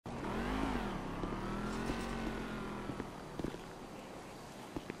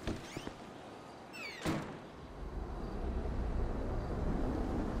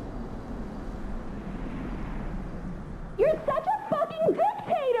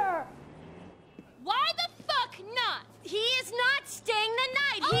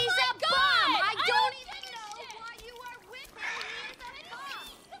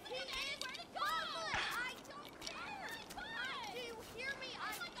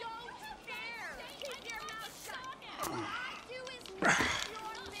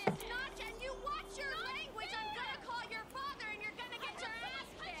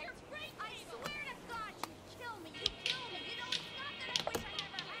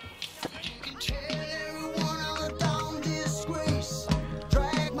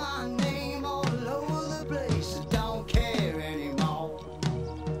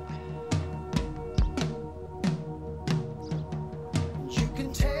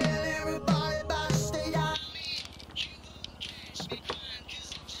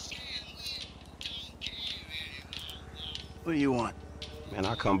What do you want? Man,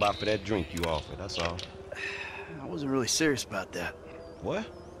 I come by for that drink you offered, that's all. I wasn't really serious about that. What?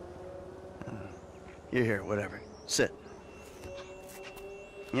 You're here, whatever. Sit.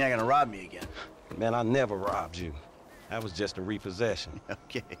 You're not gonna rob me again. Man, I never robbed you. That was just a repossession.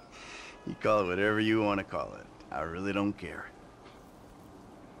 Okay. You call it whatever you want to call it. I really don't care.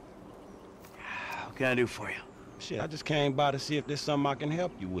 What can I do for you? Shit, I just came by to see if there's something I can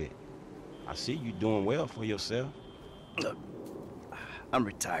help you with. I see you doing well for yourself. Look, I'm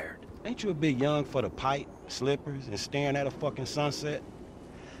retired. Ain't you a bit young for the pipe, slippers, and staring at a fucking sunset?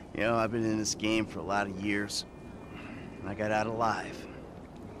 You know, I've been in this game for a lot of years, and I got out alive.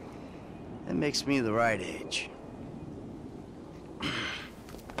 That makes me the right age.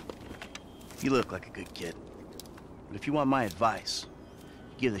 You look like a good kid. But if you want my advice,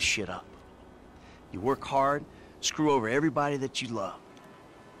 you give this shit up. You work hard, screw over everybody that you love.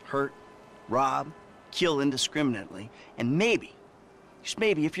 Hurt, rob, kill indiscriminately, and maybe, just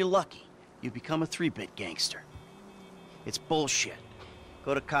maybe if you're lucky, you become a 3-bit gangster. It's bullshit.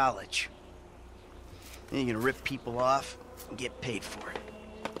 Go to college. Then you're gonna rip people off and get paid for it.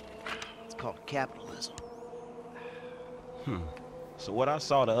 It's called capitalism. So what I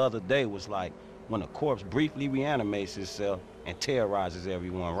saw the other day was like when a corpse briefly reanimates itself and terrorizes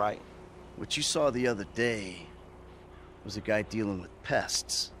everyone, right? What you saw the other day was a guy dealing with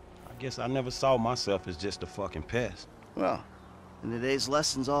pests. I guess I never saw myself as just a fucking pest. Well, and today's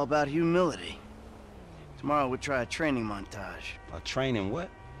lesson's all about humility. Tomorrow we'll try a training montage. A training what?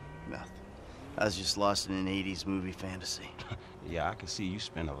 Nothing. I was just lost in an 80s movie fantasy. Yeah, I can see you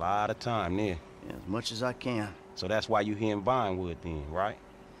spend a lot of time there. Yeah, as much as I can. So that's why you here in Vinewood then, right?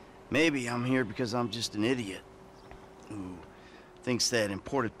 Maybe I'm here because I'm just an idiot who thinks that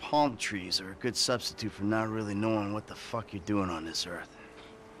imported palm trees are a good substitute for not really knowing what the fuck you're doing on this earth.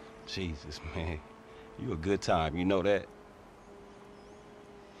 Jesus, man. You a good time, you know that?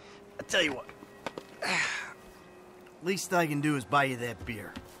 I tell you what. Least I can do is buy you that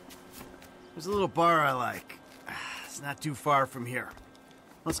beer. There's a little bar I like. It's not too far from here.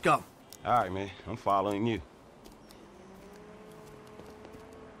 Let's go. All right, man. I'm following you.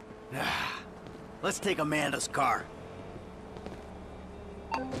 Let's take Amanda's car.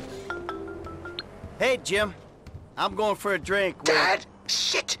 Hey, Jim. I'm going for a drink with... Dad!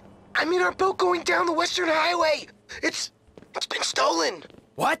 Shit! I'm in our boat going down the Western Highway! It's been stolen!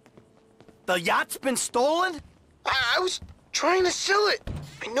 What? The yacht's been stolen? I was trying to sell it.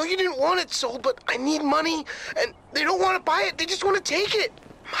 I know you didn't want it sold, but I need money, and they don't want to buy it. They just want to take it.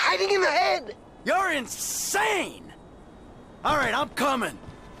 I'm hiding in the head. You're insane! All right, I'm coming.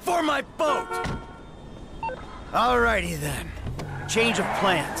 For my boat! Alrighty then. Change of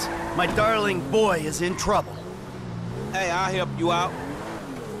plans. My darling boy is in trouble. Hey, I'll help you out.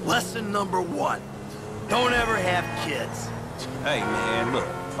 Lesson number 1. Don't ever have kids. Hey, man, look.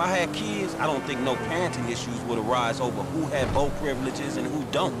 If I had kids, I don't think no parenting issues would arise over who had boat privileges and who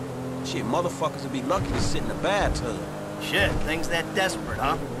don't. Shit, motherfuckers would be lucky to sit in the bathtub. Shit, things that desperate,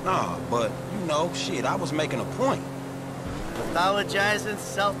 huh? Nah, but, you know, shit, I was making a point. Pathologizing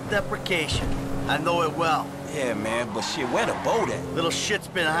self-deprecation. I know it well. Yeah, man, but shit, where the boat at? Little shit's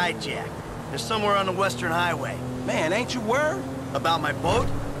been hijacked. They're somewhere on the Western Highway. Man, ain't you worried? About my boat?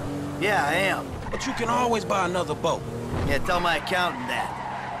 Yeah, I am. But you can always buy another boat. Yeah, tell my accountant that.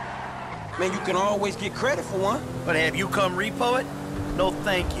 Man, you can always get credit for one. But have you come repo it? No,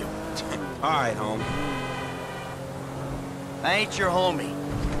 thank you. All right, homie. I ain't your homie.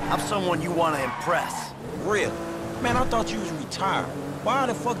 I'm someone you want to impress. Really? Man, I thought you was retired. Why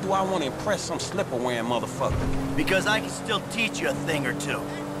the fuck do I want to impress some slipper-wearing motherfucker? Because I can still teach you a thing or two.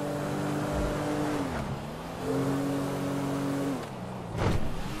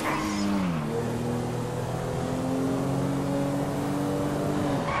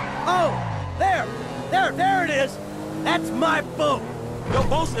 Oh! There it is! That's my boat! Your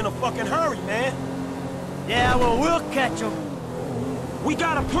boat's in a fucking hurry, man. Yeah, well, we'll catch him. We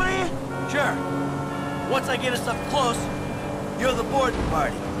got a plan? Sure. Once I get us up close, you're the boarding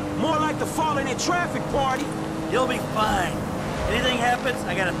party. More like the falling in traffic party. You'll be fine. Anything happens,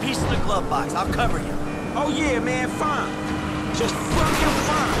 I got a piece in the glove box. I'll cover you. Oh yeah, man, fine. Just fucking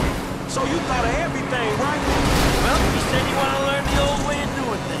fine. So you thought of everything, right? Well, you said you want to learn the old way of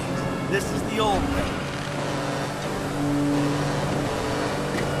doing things. This is the old way.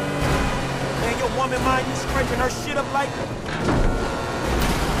 Man, your woman mind you scraping her shit up like...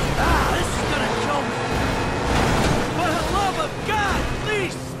 Ah, this is gonna kill me. For the love of God,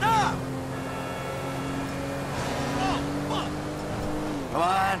 please stop! Oh, fuck! Come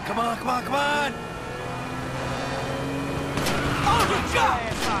on, come on, come on, come on! Oh, good job!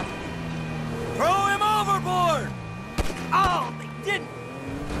 Throw him overboard! Oh, they didn't!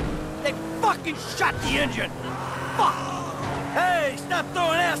 They fucking shot the engine! Fuck! Hey, stop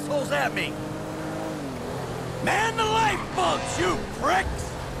throwing assholes at me! Man the lifeboats, you pricks!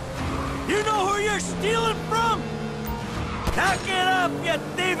 You know who you're stealing from? Knock it up, you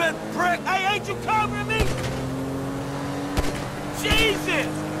thieving prick! Hey, ain't you covering me? Jesus!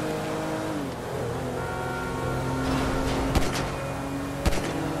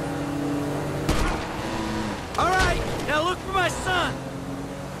 All right, now look for my son.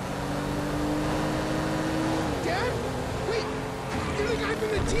 Dad? Wait, you're the guy from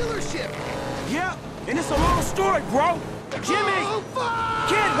the dealership. Yeah, and it's a long story, bro. Jimmy! Oh, fuck!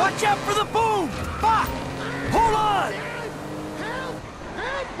 Kid, watch out for the boom! Fuck! Hold on! Dad! Help!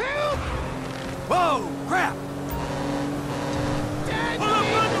 Help! Help! Whoa, crap! Dad! Pull up,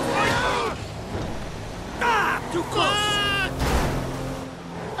 please, help! Ah, too close!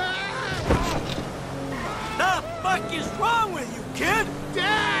 The fuck is wrong with you, kid?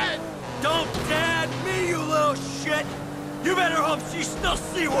 Dad! Don't dad me, you little shit! You better hope she's still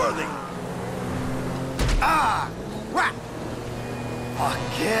seaworthy! Ah, crap! Fuck,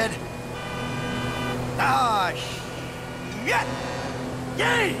 kid! Ah, shit!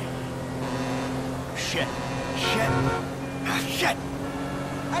 Yay! Shit! Shit! Ah, shit!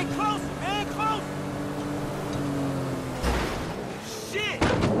 Hey, close, man, close! Shit!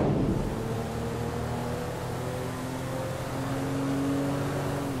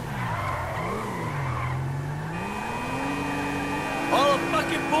 All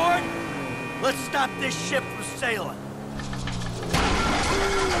fucking board? Let's stop this ship from sailing.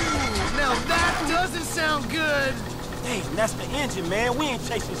 Now that doesn't sound good. Hey, that's the engine, man. We ain't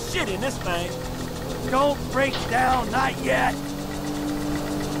chasing shit in this thing. Don't break down, not yet.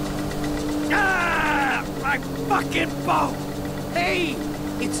 Ah! My fucking boat! Hey,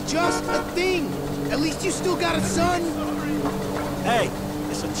 it's just a thing. At least you still got a son. Hey,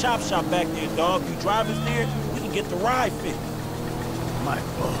 it's a chop shop back there, dog. You drive us there, we can get the ride fixed. My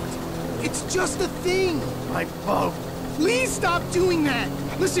boat. It's just a thing. My boat. Please stop doing that.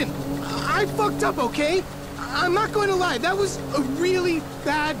 Listen, I fucked up, okay? I'm not going to lie. That was a really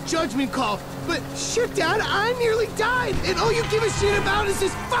bad judgment call. But shit, Dad, I nearly died. And all you give a shit about is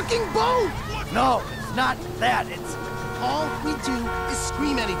this fucking boat. No, it's not that. It's... All we do is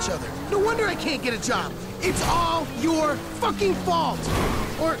scream at each other. No wonder I can't get a job. It's all your fucking fault.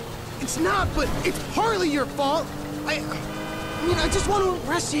 Or it's not, but it's partly your fault. I mean, I just want to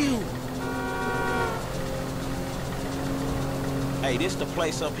impress you. Hey, this the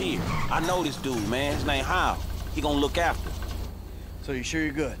place up here. I know this dude, man. His name Hal. He gonna look after. So you sure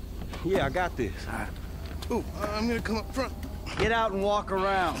you're good? Yeah, I got this. All right. Ooh, I'm gonna come up front. Get out and walk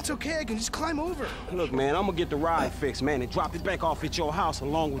around. It's okay, I can just climb over. Look, man, I'm gonna get the ride fixed, man, and drop it back off at your house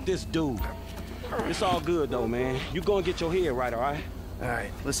along with this dude. It's all good, though, man. You go and get your head right, all right? All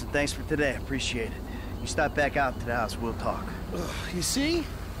right. Listen, thanks for today. Appreciate it. You stop back out to the house, we'll talk. You see?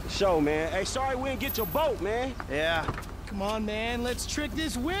 Show, man. Hey, sorry we didn't get your boat, man. Yeah. Come on, man, let's trick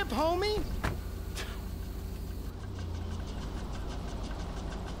this whip, homie.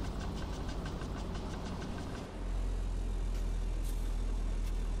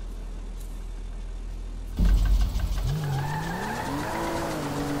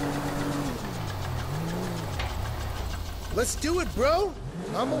 Let's do it, bro.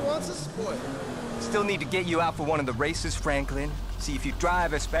 Mama wants a spoil. Still need to get you out for one of the races, Franklin. See if you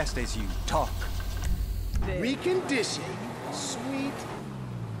drive as fast as you talk. Recondition. Sweet.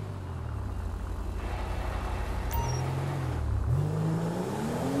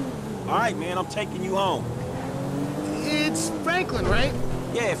 All right, man, I'm taking you home. It's Franklin, right?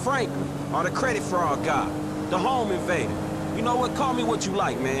 Yeah, Franklin, or the credit fraud guy, the home invader. You know what? Call me what you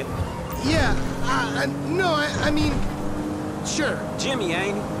like, man. Yeah, no, I mean, sure, Jimmy,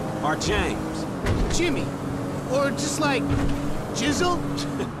 ain't he? Or James? Jimmy. Or just like, Jizzle?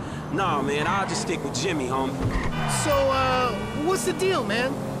 Nah, man, I'll just stick with Jimmy, homie. So, what's the deal,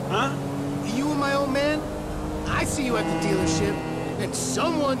 man? Huh? You and my old man? I see you at the dealership, and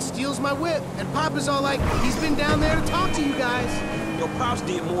someone steals my whip, and Papa's all like, he's been down there to talk to you guys. Your pops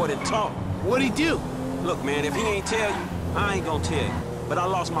did more than talk. What'd he do? Look, man, if he ain't tell you, I ain't gonna tell you, but I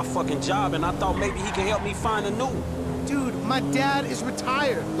lost my fucking job and I thought maybe he could help me find a new one. Dude, my dad is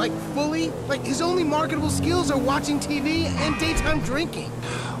retired. Like, fully. Like, his only marketable skills are watching TV and daytime drinking.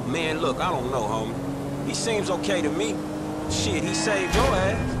 Man, look, I don't know, homie. He seems okay to me. Shit, he saved your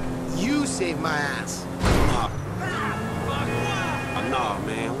ass. You saved my ass. Nah,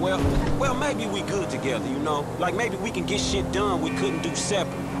 man. Well, maybe we good together, you know? Like, maybe we can get shit done we couldn't do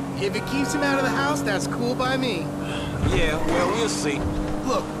separate. If it keeps him out of the house, that's cool by me. Yeah, well, we'll see.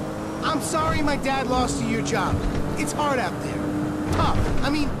 Look, I'm sorry my dad lost you your job. It's hard out there. Tough. I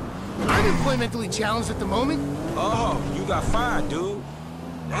mean, I'm employmentally challenged at the moment. Oh, you got fired, dude.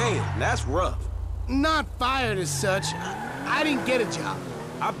 Damn, that's rough. Not fired as such. I didn't get a job.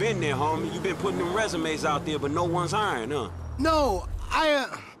 I've been there, homie. You've been putting them resumes out there, but no one's hiring, huh? No, I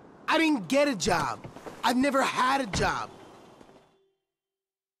didn't get a job. I've never had a job.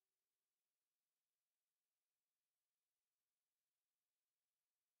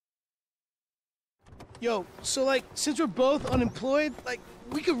 Yo, so like, since we're both unemployed, like,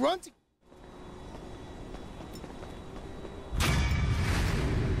 we could run together.